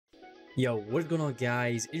Yo, what's going on,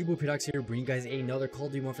 guys? It's your boy Paradox here, bringing you guys another Call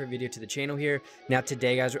of Duty Warfare video to the channel here. Now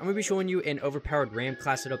today, guys, I'm going to be showing you an overpowered RAM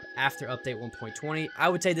class setup after update 1.20. I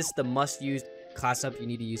would say this is the must-use class setup you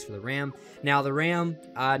need to use for the RAM. Now the RAM,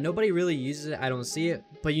 nobody really uses it. I don't see it,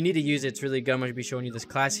 but you need to use it. It's really good. I'm going to be showing you this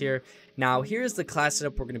class here. Now here's the class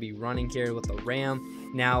setup we're going to be running here with the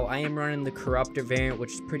RAM. Now I am running the Corruptor variant,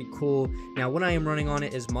 which is pretty cool. Now what I am running on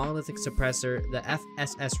it is Monolithic Suppressor, the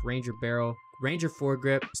FSS Ranger Barrel, Ranger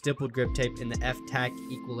foregrip, stippled grip tape, and the F-Tac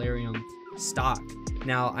Equilibrium stock.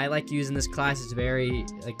 Now I like using this class. It's very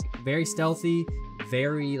stealthy,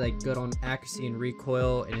 very good on accuracy and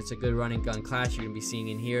recoil, and it's a good running gun class you're gonna be seeing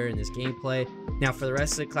in here in this gameplay. Now for the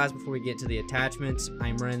rest of the class, before we get to the attachments,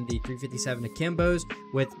 I'm running the 357 Akimbos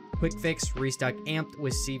with quick fix, restock amped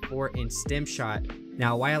with C4 and stem shot.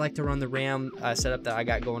 Now why I like to run the RAM setup that I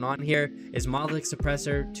got going on here is Monolithic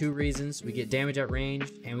Suppressor. Two reasons: we get damage at range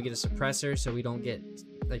and we get a suppressor, so we don't get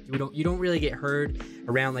you don't really get heard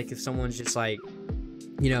around. Like if someone's just a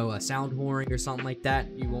sound whoring or something like that,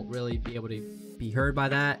 you won't really be able to be heard by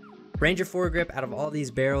that. Ranger foregrip, out of all these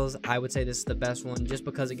barrels, I would say this is the best one just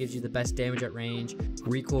because it gives you the best damage at range,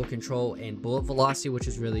 recoil control, and bullet velocity, which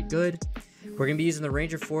is really good. We're going to be using the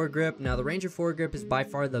Ranger foregrip. Now the Ranger foregrip is by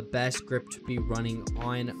far the best grip to be running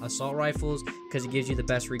on assault rifles because it gives you the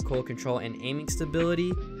best recoil control and aiming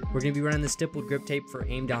stability. We're going to be running the stippled grip tape for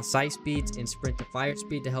aim down sight speeds and sprint to fire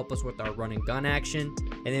speed to help us with our run and gun action.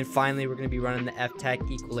 And then finally we're going to be running the F-Tac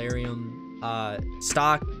Equilibrium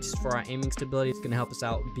stock just for our aiming stability. It's going to help us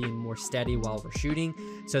out being more steady while we're shooting.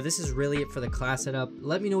 So this is really it for the class setup.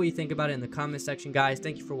 Let me know what you think about it in the comment section, guys.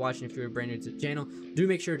 Thank you for watching. If you're brand new to the channel, do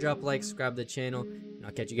make sure to drop a like, subscribe to the channel, and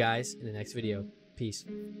I'll catch you guys in the next video. Peace.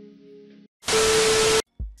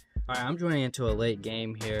 Alright, I'm joining into a late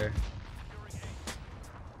game here.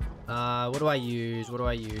 What do I use? I'm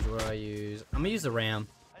gonna use the RAM.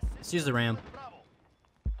 Let's use the RAM.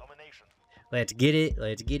 Let's get it.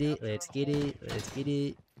 Is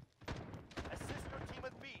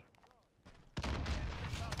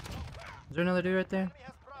there another dude right there?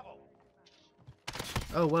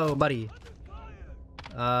 Oh, whoa, buddy.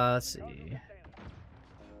 Let's see.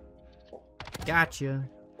 Gotcha.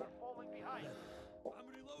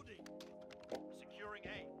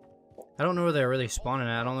 I don't know where they're really spawning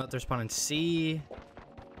at. I don't know if they're spawning C.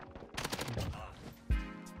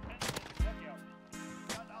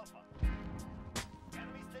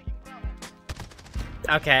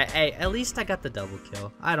 Okay, hey, at least I got the double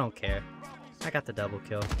kill. I don't care. I got the double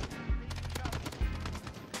kill.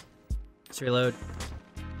 Let's reload.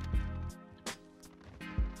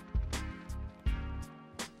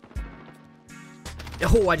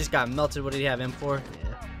 Oh, I just got melted. What did he have, M4?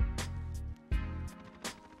 Yeah.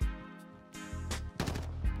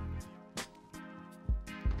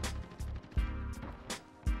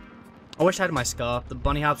 I wish I had my scuff. The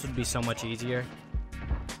bunny hops would be so much easier.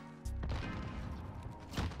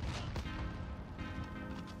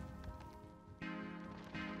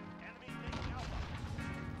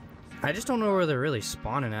 I just don't know where they're really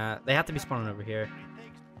spawning at. They have to be spawning over here.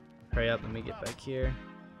 Hurry up, let me get back here.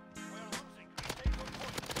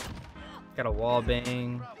 Got a wall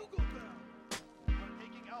bang.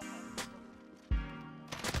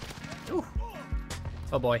 Ooh.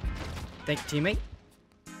 Oh boy. Thank you, teammate.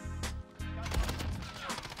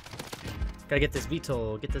 Gotta get this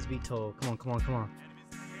VTOL. Get this VTOL. Come on.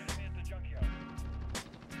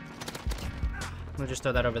 I'm gonna just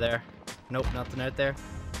throw that over there. Nope, nothing right there.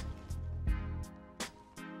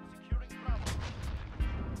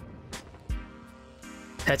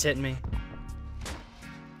 That's hitting me.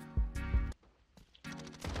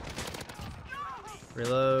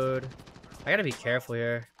 Reload. I gotta be careful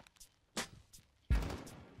here.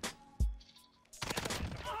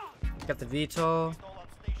 Got the VTOL.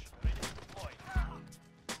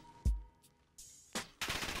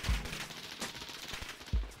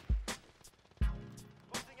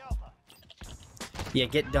 Yeah,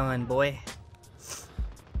 get done, boy.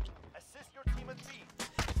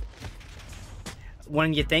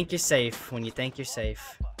 When you think you're safe, I'm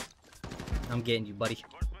getting you, buddy.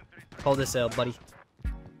 Hold this L, buddy.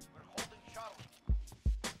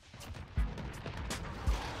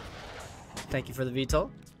 Thank you for the VTOL.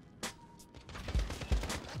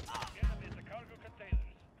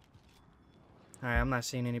 Alright, I'm not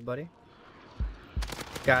seeing anybody.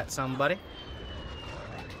 Got somebody.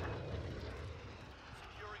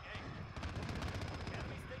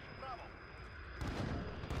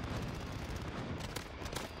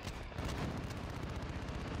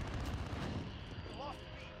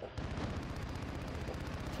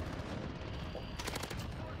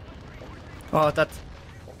 Oh, I thought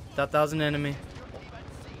that was an enemy.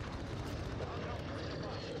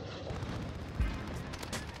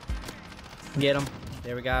 Get him.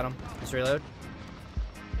 There, we got him. Let's reload.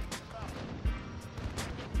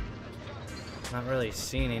 Not really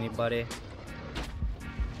seeing anybody.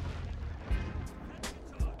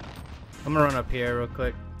 I'm gonna run up here real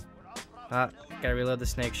quick. Gotta reload the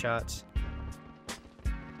snake shots.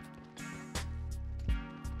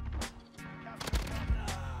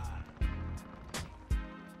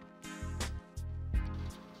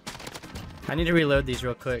 I need to reload these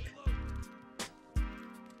real quick.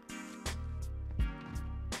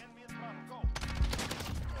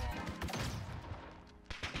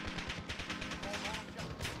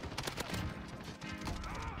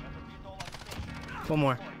 One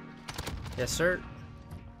more. Yes, sir.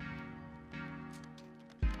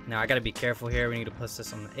 Now I gotta be careful here. We need to put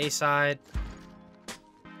this on the A side.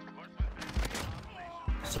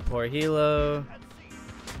 Support helo.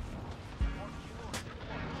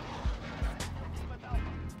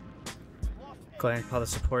 Go ahead and call the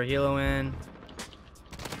support helo in.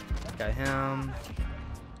 Got him.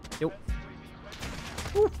 Yep.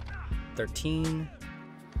 Woo. 13.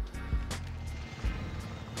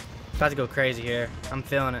 About to go crazy here. I'm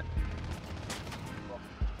feeling it.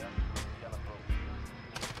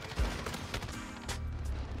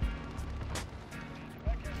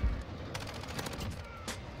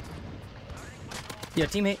 Yo,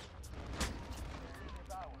 teammate.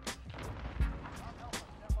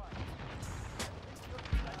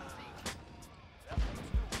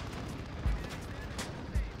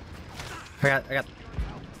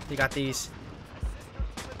 You got these.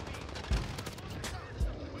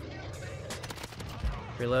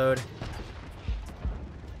 Reload.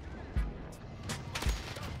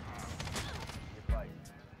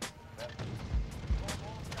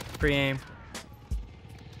 Pre-aim.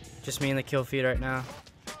 Just me in the kill feed right now.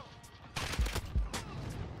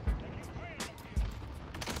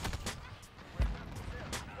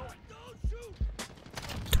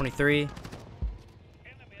 $23.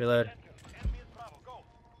 Reload.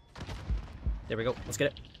 There we go. Let's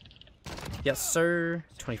get it. Yes, sir.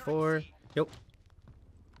 24. Yep.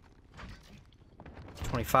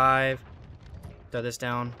 25. Throw this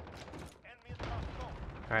down.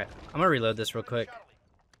 Alright. I'm gonna reload this real quick.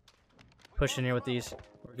 Push in here with these.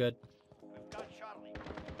 We're good.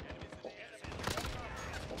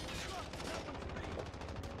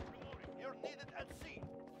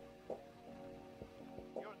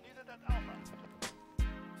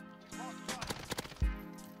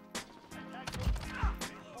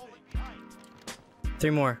 Three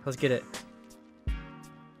more. Let's get it.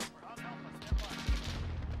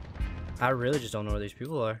 I really just don't know where these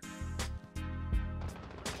people are.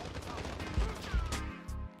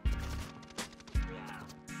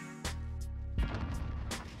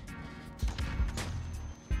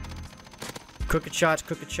 Crooked shots,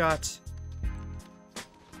 crooked shots.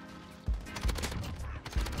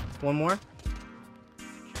 One more.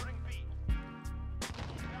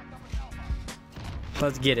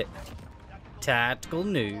 Let's get it. Tactical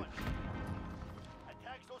noob.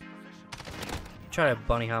 Try to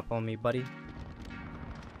bunny hop on me, buddy.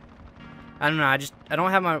 I don't know. I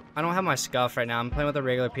don't have my scuff right now. I'm playing with a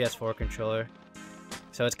regular PS4 controller,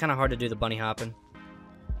 so it's kind of hard to do the bunny hopping.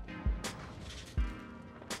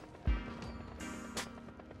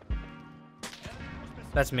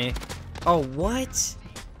 That's me. Oh, what?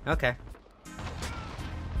 Okay.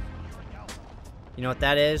 You know what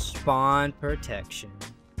that is? Spawn protection.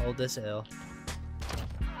 Hold this L.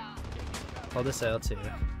 Hold this L too.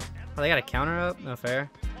 Oh, they got a counter up? No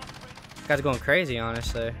fair. This guy's going crazy,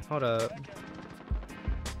 honestly. Hold up.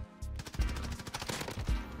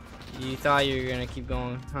 You thought you were gonna keep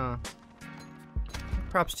going, huh?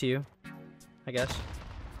 Props to you, I guess.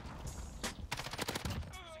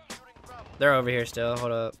 They're over here still.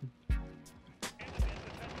 Hold up.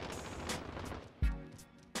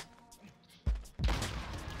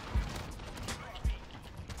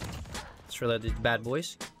 Let's reload these bad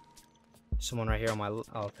boys. Someone right here on my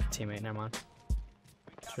teammate. Never mind.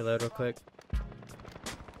 Let's reload real quick.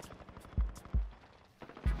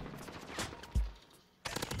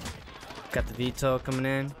 Got the veto coming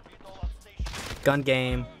in. Gun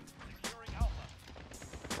game.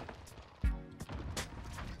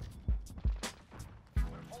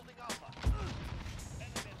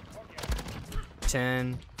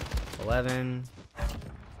 $10, $11.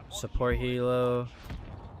 Support helo.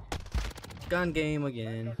 Gun game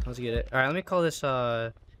again. Let's get it. Alright, let me call this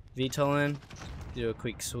veto in. Do a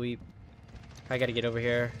quick sweep. I gotta get over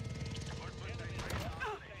here.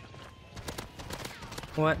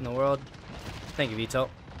 What in the world? Thank you, veto.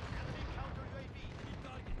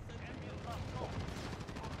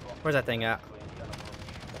 Where's that thing at?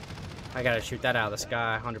 I gotta shoot that out of the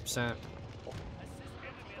sky, 100%.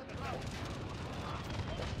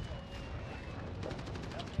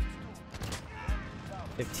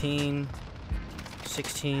 15,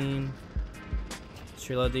 16. Let's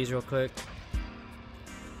reload these real quick.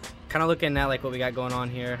 Kind of looking at like what we got going on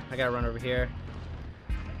here. I gotta run over here.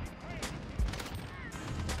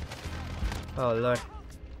 Oh Lord.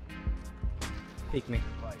 Peek me.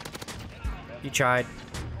 You tried.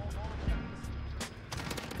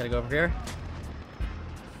 Gotta go over here.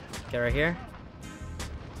 Get right here.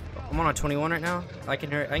 I'm on a 21 right now. I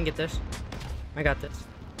can get this. I got this.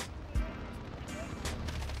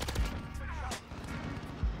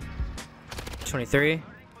 $23.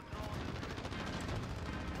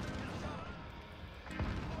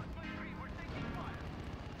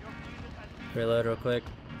 Reload real quick.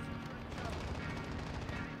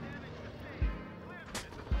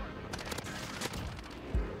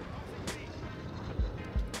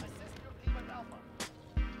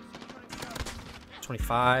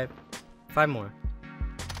 $25. 5 more.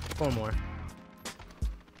 4 more.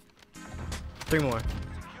 3 more.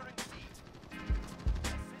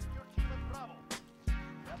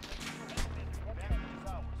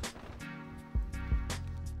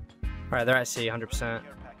 Alright, they're at C, 100%.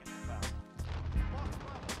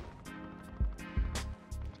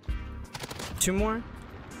 Two more?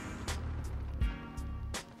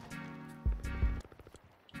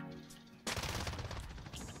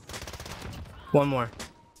 One more.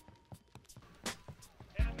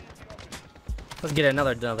 Let's get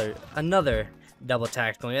another double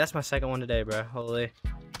tactical. Yeah, that's my second one today, bro. Holy.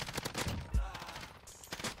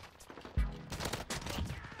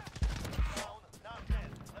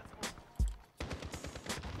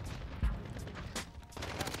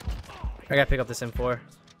 I gotta pick up this M4.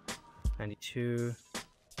 92.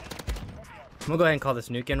 I'm gonna go ahead and call this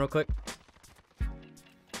nuke in real quick.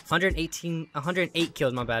 108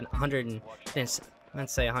 kills, my bad. 100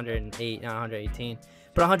 let's say 108, not 118.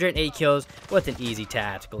 But 108 kills with an easy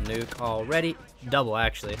tactical nuke already. Double,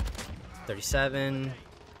 actually. 37.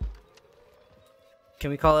 Can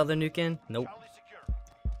we call other nuke in? Nope.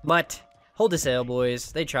 But, hold this L,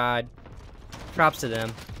 boys. They tried. Props to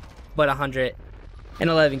them. But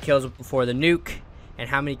 111 kills before the nuke. And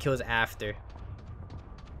how many kills after?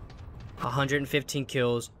 115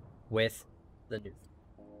 kills with the nuke.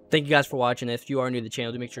 Thank you guys for watching. If you are new to the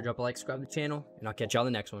channel, do make sure to drop a like, subscribe to the channel, and I'll catch y'all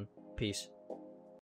in the next one. Peace.